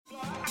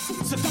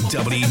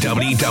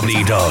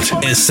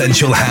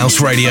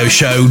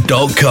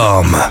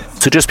www.essentialhouseradioshow.com.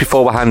 So just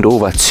before we hand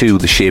over to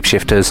the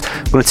Shapeshifters,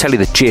 I'm going to tell you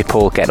that J.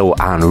 Paul Ghetto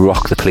and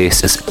Rock the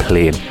Place is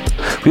playing.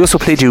 We also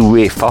played you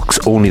Ray Fox,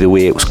 Only the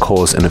Way It Was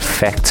Cause and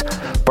Effect,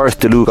 Berth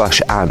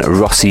DeLugosh and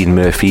Roisin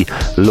Murphy,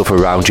 Love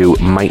Around You,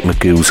 Mike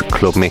Magoo's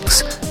Club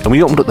Mix, and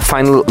we opened up the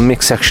final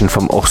mix section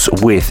from us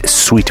with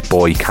Sweet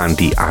Boy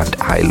Candy and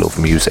I Love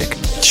Music.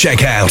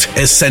 Check out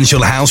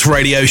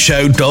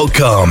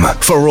essentialhouseradioshow.com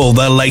for all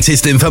the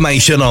latest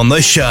information on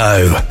the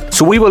show.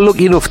 So we were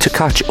lucky enough to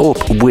catch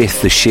up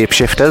with the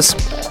Shapeshifters,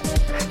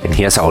 and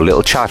here's our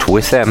little chat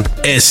with them.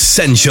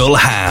 Essential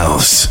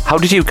House. How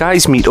did you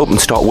guys meet up and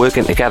start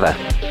working together?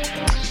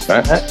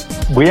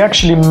 We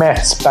actually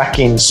met back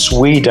in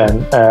Sweden,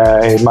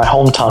 in my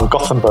hometown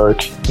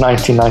Gothenburg,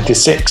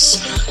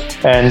 1996.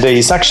 And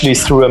it's actually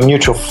through a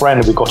mutual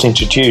friend we got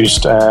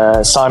introduced.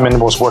 Simon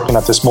was working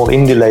at a small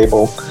indie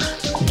label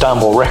called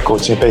Downball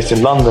Records, based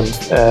in London.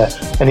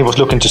 And he was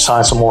looking to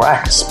sign some more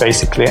acts,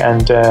 basically.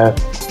 And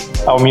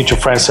our mutual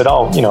friend said,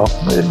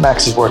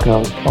 Max is working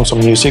on some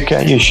music.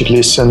 You should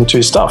listen to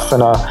his stuff.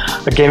 And I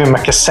gave him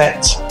a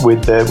cassette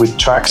with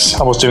tracks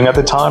I was doing at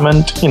the time.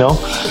 And,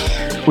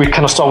 we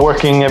kind of started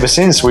working ever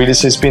since. Really,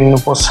 this has been,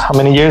 how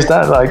many years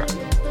that? Like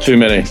Too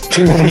many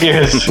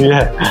years,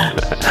 yeah.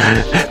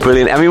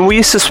 Brilliant. I mean, were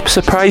you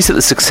surprised at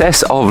the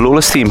success of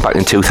Lola's Theme back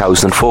in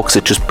 2004? Because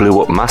it just blew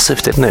up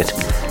massive, didn't it?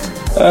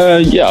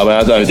 Yeah, I mean,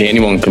 I don't think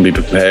anyone can be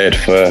prepared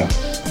for,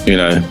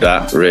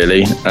 that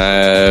really.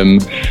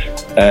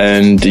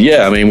 And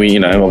yeah, I mean,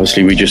 we,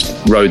 obviously we just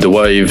rode the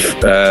wave,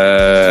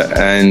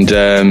 and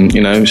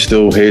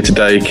still here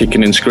today,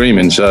 kicking and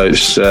screaming. So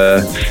it's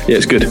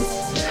it's good.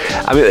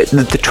 I mean,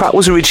 the track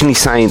was originally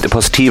signed to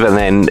Positiva,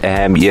 and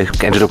then you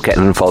ended up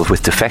getting involved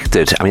with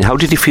Defected. I mean, how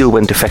did you feel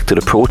when Defected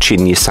approached you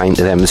and you signed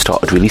to them and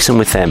started releasing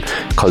with them?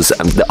 Because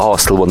they are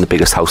still one of the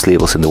biggest house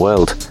labels in the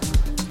world.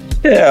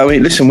 Yeah, I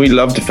mean, listen, we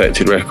love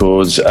Defected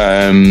Records.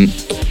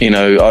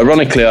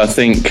 Ironically, I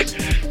think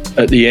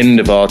at the end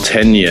of our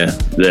tenure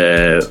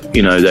there,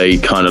 they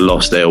kind of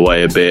lost their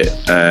way a bit.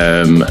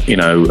 When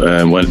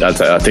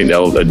I think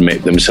they'll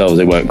admit themselves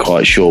they weren't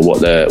quite sure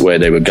where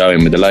they were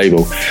going with the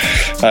label.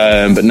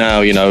 But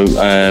now, in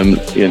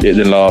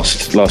the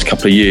last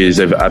couple of years,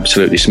 they've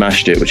absolutely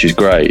smashed it, which is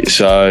great.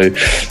 So,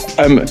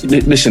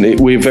 listen,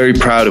 we're very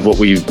proud of what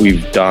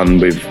we've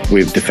done with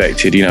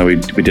Defected. We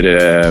did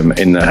it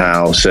in the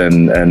house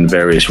and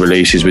various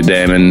releases with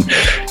them, and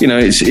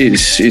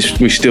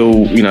we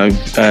still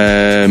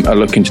are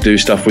looking to do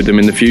stuff with them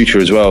in the future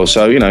as well.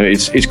 So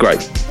it's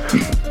great.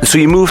 So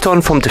you moved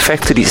on from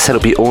Defected, you set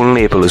up your own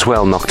label as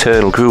well,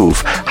 Nocturnal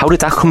Groove. How did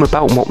that come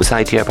about, and what was the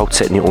idea about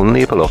setting your own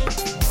label up?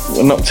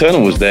 Well,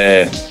 Nocturnal was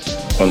there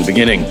from the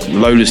beginning.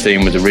 Lola's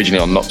Theme was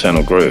originally on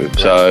Nocturnal Groove,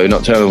 so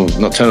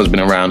Nocturnal's been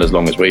around as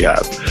long as we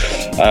have.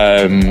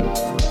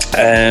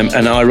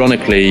 And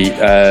ironically,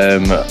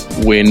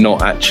 we're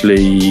not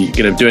actually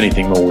going to do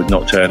anything more with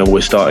Nocturnal.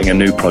 We're starting a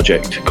new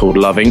project called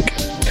Love Inc.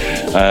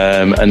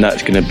 And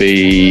that's going to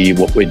be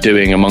what we're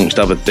doing amongst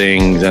other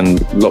things,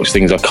 and lots of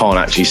things I can't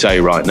actually say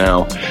right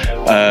now,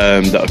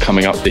 that are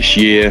coming up this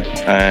year.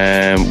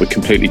 We're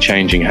completely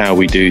changing how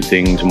we do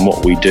things and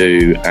what we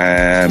do,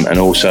 and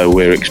also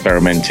we're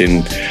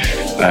experimenting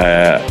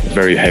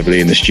very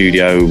heavily in the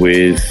studio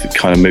with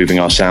kind of moving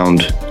our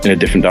sound in a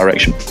different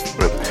direction.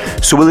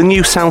 So will the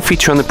new sound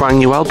feature on the brand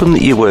new album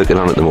that you're working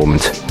on at the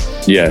moment?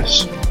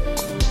 Yes.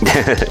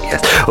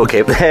 Yes.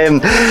 Okay.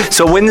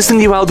 So when's the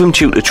new album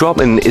due to drop,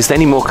 and is there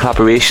any more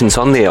collaborations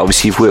on there?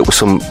 Obviously you've worked with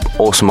some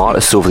awesome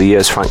artists over the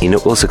years, Frankie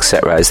Knuckles,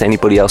 etc. Is there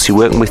anybody else you're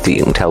working with that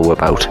you can tell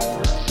about?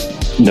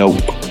 No.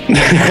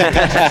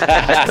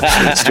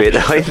 Straight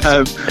away.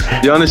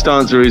 The honest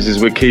answer is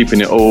we're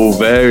keeping it all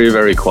very,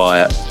 very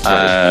quiet,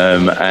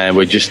 and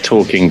we're just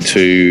talking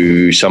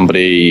to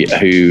somebody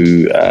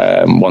who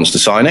wants to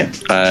sign it,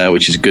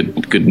 which is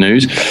good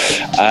news,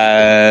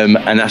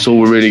 and that's all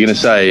we're really going to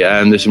say.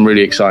 And there's some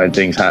really exciting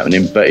things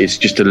happening, but you're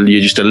just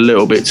a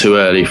little bit too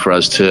early for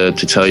us to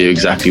tell you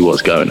exactly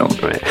what's going on.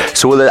 Right.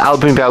 So will the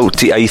album be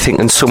out, are you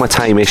thinking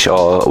summertime-ish,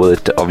 or will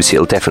it, obviously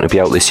it'll definitely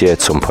be out this year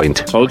at some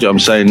point? Told you, I'm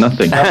saying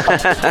nothing.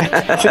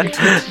 I think,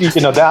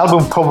 the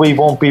album probably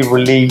won't be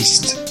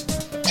released,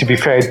 to be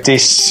fair,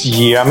 this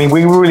year. I mean,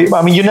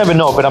 you never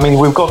know, but I mean,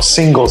 we've got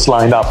singles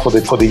lined up for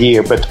the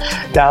year, but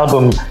the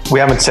album,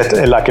 we haven't set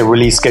like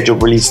a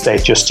scheduled release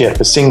date just yet,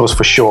 but singles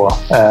for sure,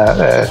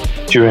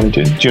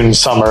 during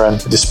summer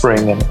and the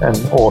spring and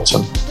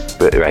autumn.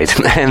 Right.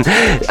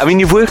 I mean,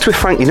 you've worked with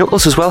Frankie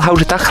Knuckles as well. How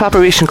did that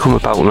collaboration come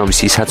about? And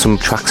obviously he's had some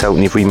tracks out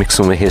and you've remixed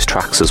some of his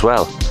tracks as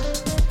well.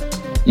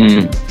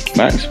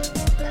 Max?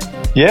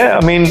 Yeah,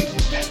 I mean,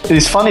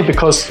 it's funny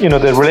because,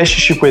 the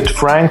relationship with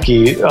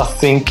Frankie, I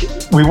think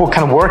we were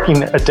kind of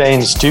working a day in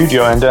the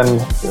studio, and then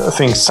I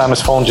think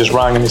Sam's phone just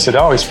rang and he said,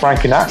 "Oh, it's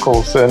Frankie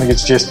Knuckles." And he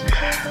just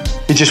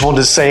wanted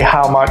to say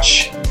how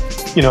much,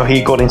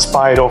 he got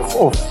inspired of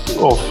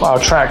our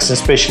tracks, and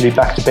especially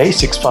Back to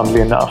Basics,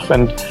 funnily enough.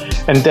 And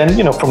then,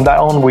 from that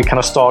on, we kind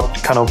of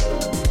start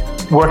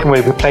working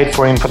with, we played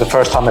for him for the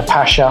first time at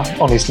Pasha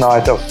on his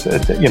night of,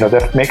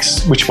 Death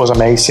Mix, which was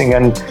amazing.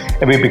 And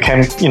we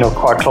became,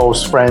 quite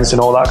close friends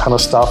and all that kind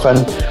of stuff.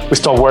 And we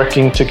started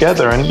working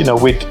together. And,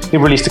 he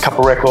released a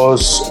couple of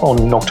records on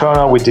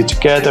Nocturna, we did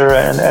together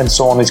and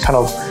so on.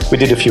 We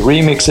did a few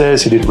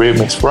remixes, he did a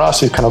remix for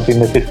us. It's kind of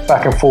been a bit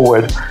back and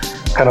forward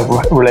kind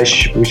of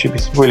relationship, which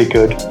is really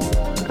good.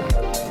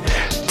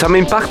 So,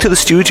 back to the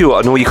studio.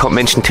 I know you can't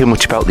mention too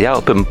much about the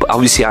album, but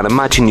obviously I'd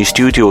imagine your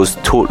studio is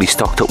totally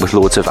stocked up with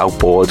loads of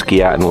outboard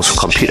gear and also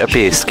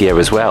computer-based gear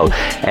as well.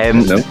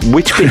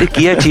 Which bit of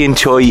gear do you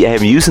enjoy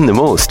using the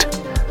most?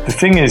 The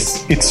thing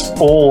is, it's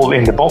all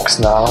in the box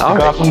now.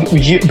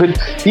 Okay. But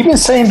even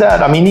saying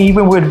that,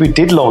 even when we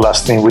did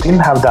Lola's thing, we didn't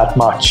have that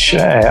much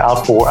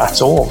outboard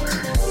at all.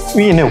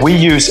 We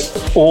use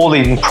all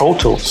in Pro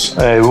Tools.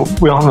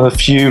 We're one of the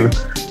few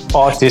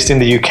artists in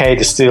the UK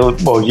that still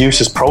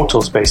uses Pro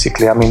Tools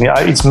basically.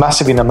 It's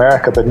massive in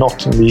America, but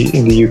not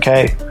in the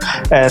UK.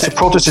 So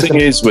Pro Tools the thing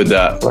is with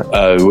that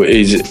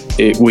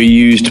we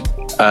used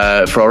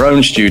for our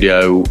own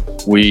studio.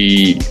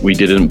 We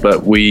didn't,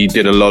 but we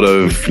did a lot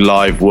of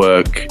live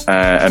work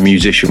and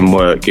musician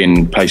work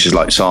in places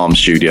like Psalm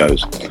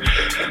Studios,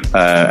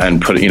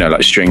 and put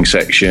like string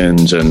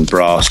sections and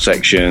brass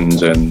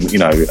sections and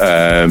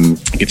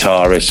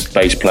guitarists,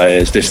 bass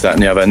players, this, that,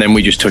 and the other. And then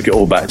we just took it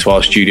all back to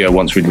our studio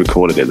once we'd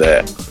recorded it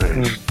there.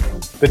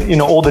 But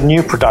all the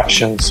new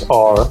productions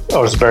are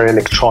very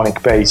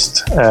electronic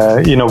based.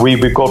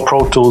 We got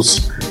Pro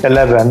Tools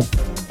 11.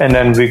 And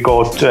then we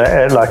got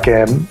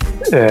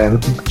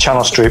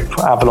channel strip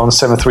Avalon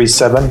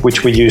 737,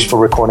 which we use for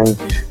recording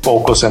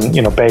vocals and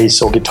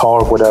bass or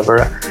guitar or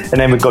whatever. And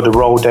then we got the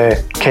Rode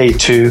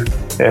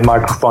K2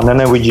 microphone, and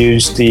then we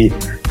use the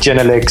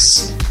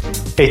Genelex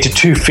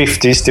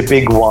 8250s, the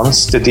big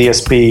ones, the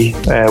DSP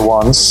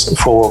ones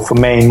for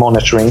main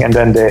monitoring, and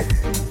then the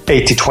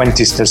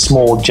 8020s, the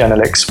small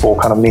Genelex for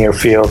kind of near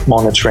field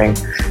monitoring.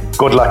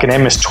 Got like an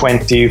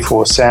MS-20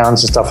 for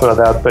sounds and stuff like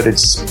that, but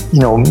it's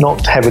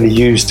not heavily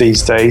used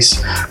these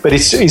days. But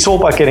it's all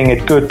about getting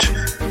a good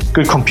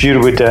computer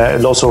with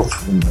lots of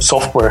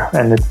software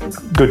and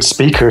good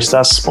speakers.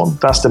 That's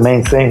the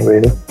main thing,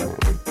 really.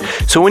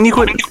 So when you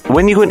go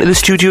into the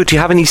studio, do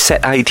you have any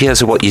set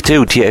ideas of what you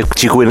do? Do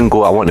you go in and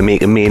go, I want to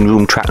make a main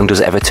room track, and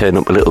does it ever turn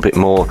up a little bit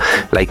more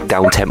like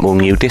down-tempo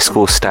new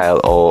disco style,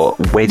 or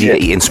where do you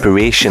get your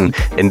inspiration?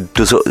 And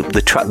does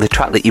the track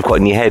that you've got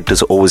in your head,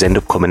 does it always end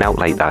up coming out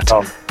like that?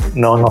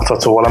 No, not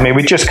at all.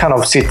 We just kind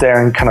of sit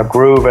there and kind of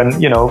groove, and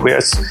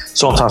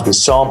sometimes we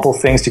sample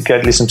things to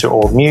listen to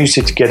old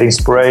music to get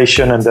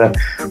inspiration, and then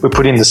we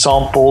put in the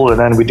sample, and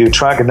then we do a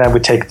track, and then we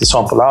take the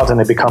sample out, and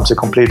it becomes a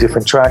completely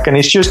different track. And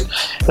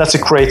that's a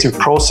creative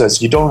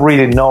process. You don't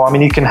really know.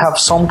 You can have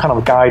some kind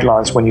of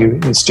guidelines when you're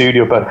in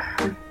studio, but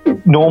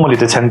normally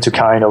they tend to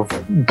kind of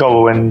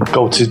go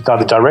to the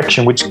other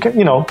direction, which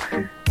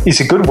is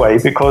a good way,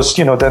 because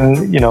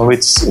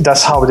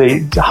that's how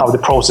the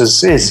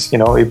process is.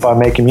 By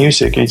making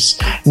music, it's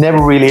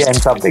never really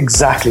ends up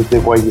exactly the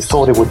way you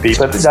thought it would be,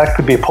 but that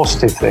could be a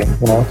positive thing.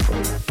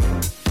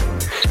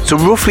 So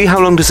roughly how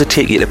long does it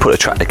take you to put a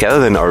track together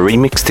then, or a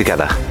remix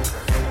together?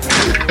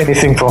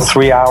 Anything from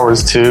 3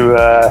 hours to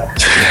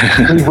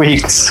 3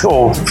 weeks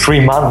or 3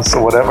 months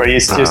or whatever.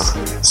 It's just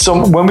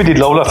when we did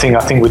Lola thing, I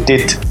think we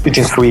did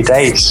within 3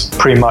 days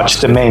pretty much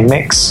the main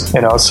mix.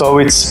 So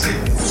it's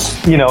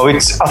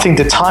I think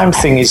the time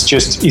thing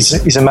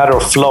is a matter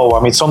of flow.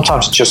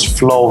 Sometimes it just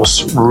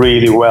flows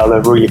really well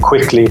and really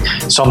quickly.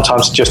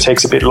 Sometimes it just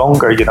takes a bit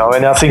longer.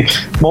 And I think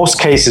most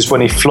cases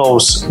when it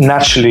flows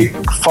naturally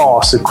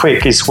fast and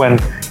quick is when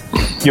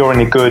you're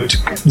in a good,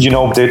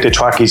 the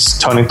track is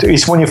turning to,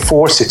 it's when you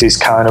force it is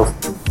kind of,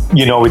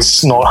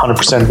 it's not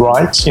 100%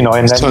 right,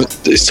 and then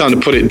it's time to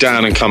put it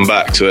down and come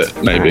back to it,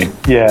 maybe.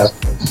 Yeah.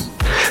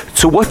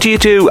 So what do you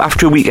do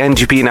after a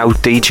weekend? You've been out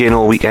DJing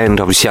all weekend.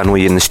 Obviously, I know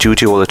you're in the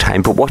studio all the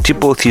time, but what do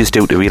both of you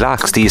do to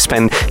relax? Do you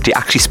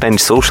actually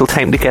spend social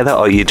time together,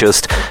 or you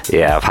just,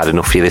 I've had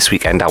enough of you this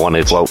weekend, I want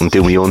to go out and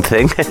do my own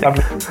thing?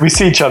 We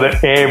see each other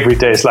every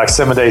day. It's like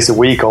 7 days a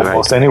week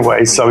almost, right.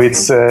 Anyway. So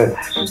it's,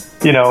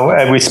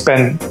 we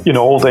spend,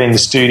 all day in the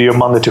studio,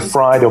 Monday to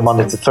Friday or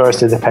Monday to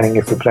Thursday, depending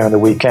if we play on the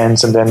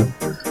weekends. And then,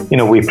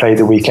 we play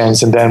the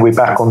weekends, and then we're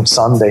back on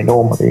Sunday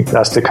normally.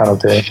 That's the kind of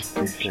day.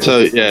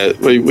 So,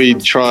 we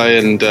try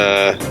and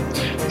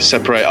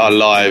separate our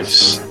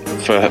lives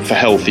for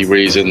healthy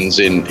reasons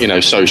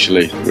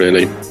socially,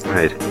 really.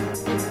 Right.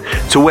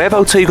 So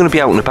whereabouts are you going to be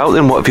out and about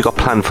then? What have you got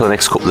planned for the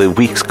next couple of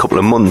weeks, couple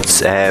of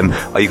months? Are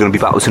you going to be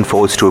backwards and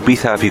forwards to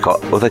Ibiza? Have you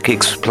got other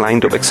gigs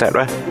lined up,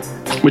 etc.?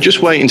 We're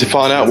just waiting to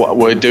find out what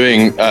we're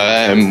doing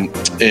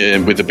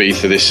with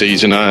Ibiza this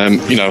season.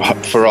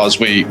 For us,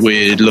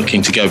 we're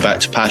looking to go back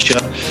to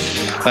Pasha,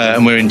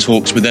 and we're in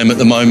talks with them at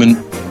the moment.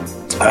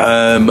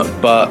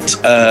 But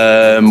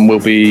we'll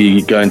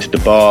be going to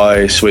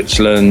Dubai,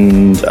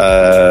 Switzerland,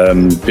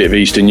 bit of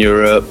Eastern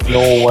Europe,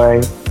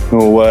 Norway.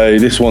 Norway,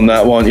 this one,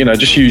 that one,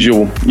 just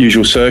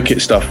usual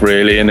circuit stuff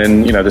really. And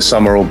then, the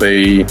summer will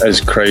be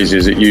as crazy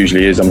as it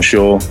usually is, I'm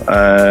sure.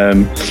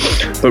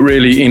 But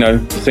really, the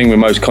thing we're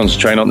most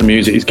concentrating on at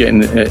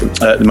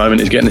the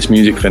moment is getting this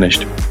music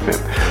finished.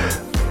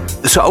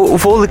 So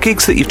of all the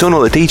gigs that you've done,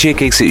 all the DJ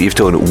gigs that you've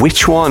done,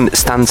 which one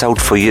stands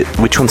out for you?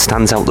 Which one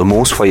stands out the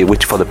most for you?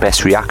 Which for the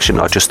best reaction,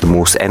 or just the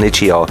most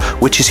energy, or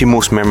which is your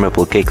most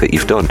memorable gig that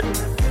you've done?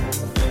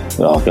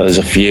 Oh, there's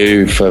a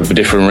few for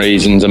different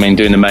reasons. I mean,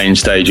 doing the main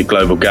stage at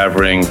Global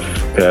Gathering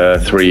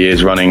 3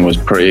 years running was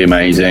pretty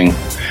amazing.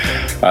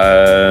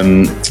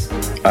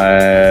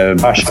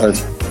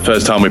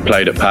 First time we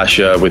played at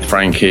Pasha with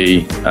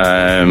Frankie,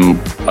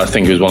 I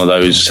think it was one of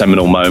those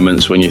seminal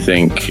moments when you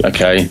think,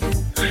 okay,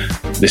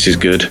 this is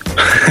good.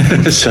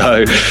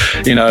 So,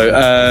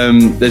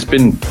 there's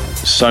been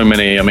so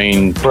many. I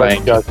mean,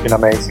 playing has been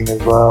amazing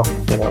as well.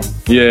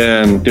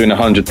 Yeah, doing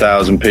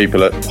 100,000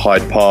 people at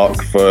Hyde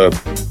Park for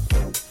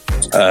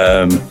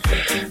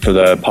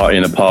the Party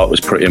in the Park was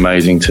pretty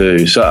amazing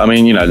too. So, I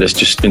mean, there's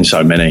just been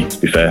so many, to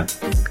be fair.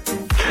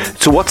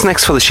 So what's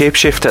next for the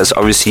Shapeshifters?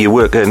 Obviously you're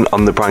working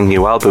on the brand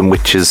new album,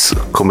 which is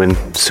coming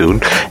soon.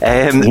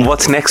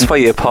 What's next for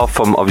you, apart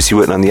from obviously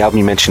working on the album?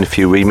 You mentioned a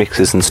few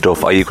remixes and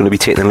stuff. Are you going to be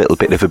taking a little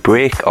bit of a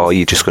break, or are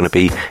you just going to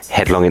be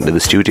headlong into the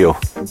studio?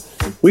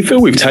 We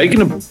feel we've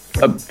taken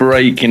a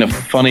break in a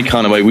funny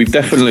kind of way. We've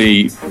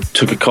definitely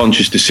took a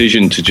conscious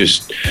decision to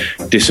just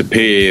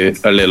disappear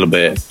a little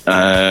bit.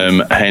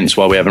 Hence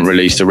why we haven't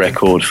released a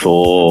record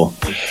for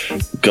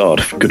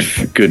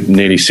good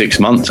nearly 6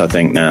 months, I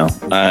think now.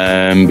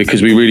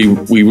 Because we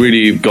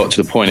really got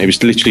to the point. It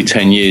was literally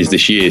 10 years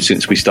this year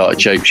since we started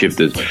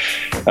Shapeshifters,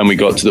 and we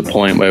got to the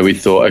point where we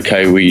thought,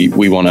 okay,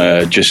 we want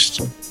to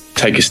just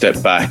take a step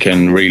back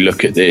and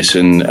relook at this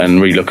and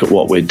relook at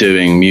what we're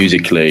doing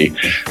musically,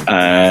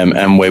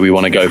 and where we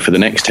want to go for the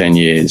next 10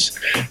 years.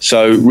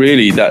 So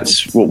really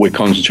that's what we're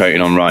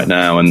concentrating on right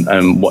now,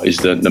 and what is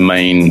the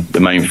main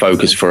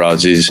focus for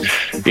us is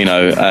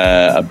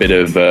a bit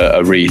of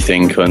a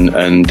rethink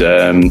and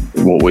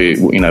what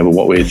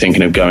we're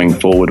thinking of going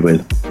forward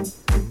with.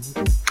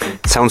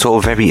 Sounds all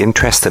very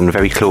interesting,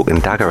 very cloak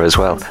and dagger as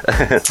well.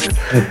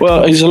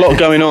 Well, there's a lot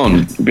going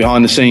on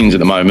behind the scenes at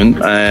the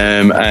moment,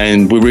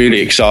 and we're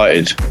really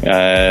excited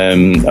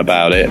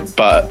about it.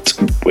 But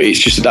it's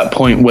just at that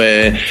point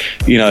where,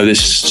 there's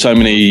so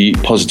many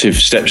positive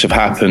steps have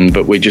happened,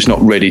 but we're just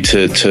not ready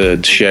to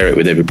share it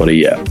with everybody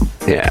yet.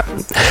 Yeah.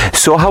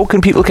 So how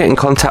can people get in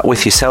contact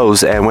with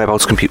yourselves, and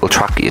whereabouts can people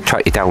track you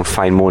down,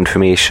 find more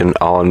information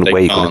on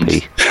where you're going to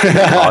be? Is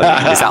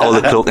that all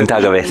the cloak and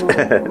dagger bit?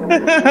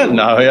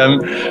 No,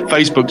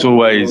 Facebook's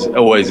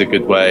always a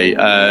good way.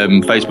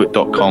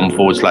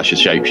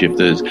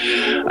 Facebook.com/Shapeshifters.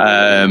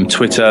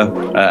 Twitter,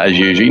 as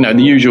usual,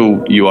 the usual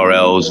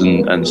URLs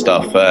and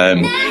stuff.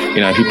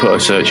 If you put a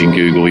search in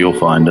Google, you'll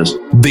find us.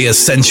 The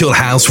Essential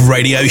House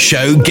Radio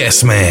Show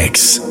guest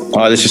mix.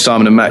 Hi, this is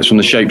Simon and Max from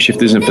the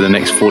Shapeshifters, and for the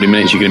next 40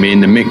 minutes, you're going to be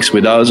in the mix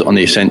with us on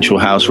the Essential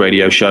House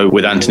Radio Show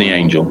with Anthony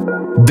Angel.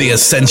 The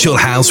Essential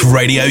House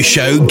Radio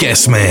Show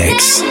guest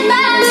mix.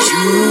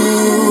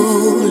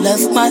 You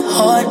left my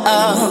heart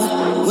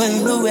out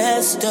when the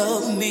rest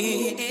of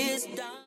me